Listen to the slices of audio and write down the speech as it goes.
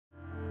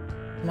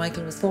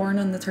Michael was born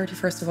on the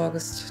 31st of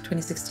August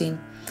 2016,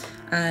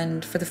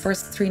 and for the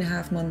first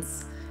 3.5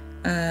 months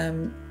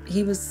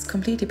he was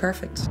completely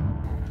perfect.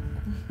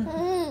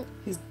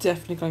 He's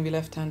definitely going to be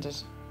left-handed.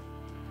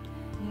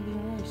 He'll be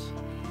alright.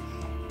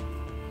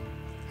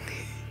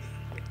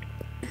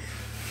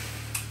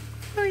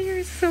 Oh,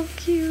 you're so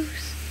cute.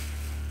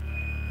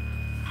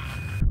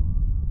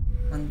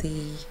 On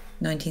the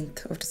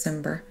 19th of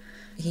December,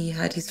 he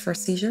had his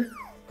first seizure.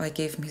 I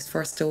gave him his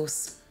first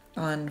dose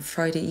on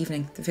Friday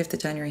evening, the 5th of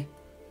January,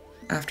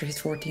 after his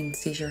 14th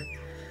seizure.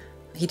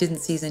 He didn't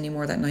seize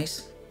anymore that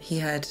night. He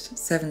had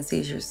 7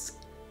 seizures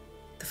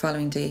the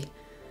following day.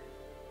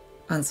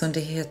 On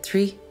Sunday he had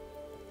 3,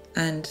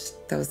 and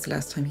that was the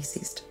last time he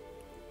seized.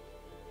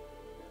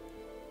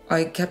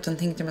 I kept on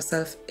thinking to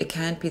myself, it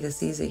can't be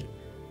this easy.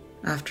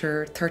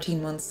 After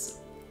 13 months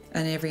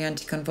and every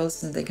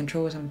anticonvulsant they can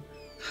throw at him,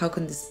 how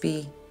can this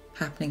be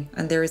happening?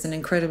 And there is an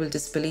incredible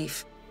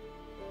disbelief.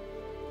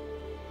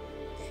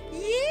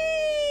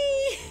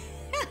 Yay!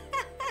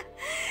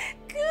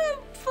 Good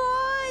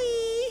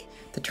boy!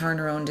 The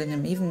turnaround in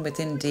him, even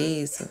within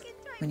days of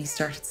when he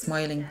started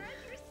smiling.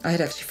 I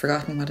had actually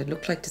forgotten what it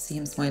looked like to see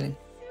him smiling.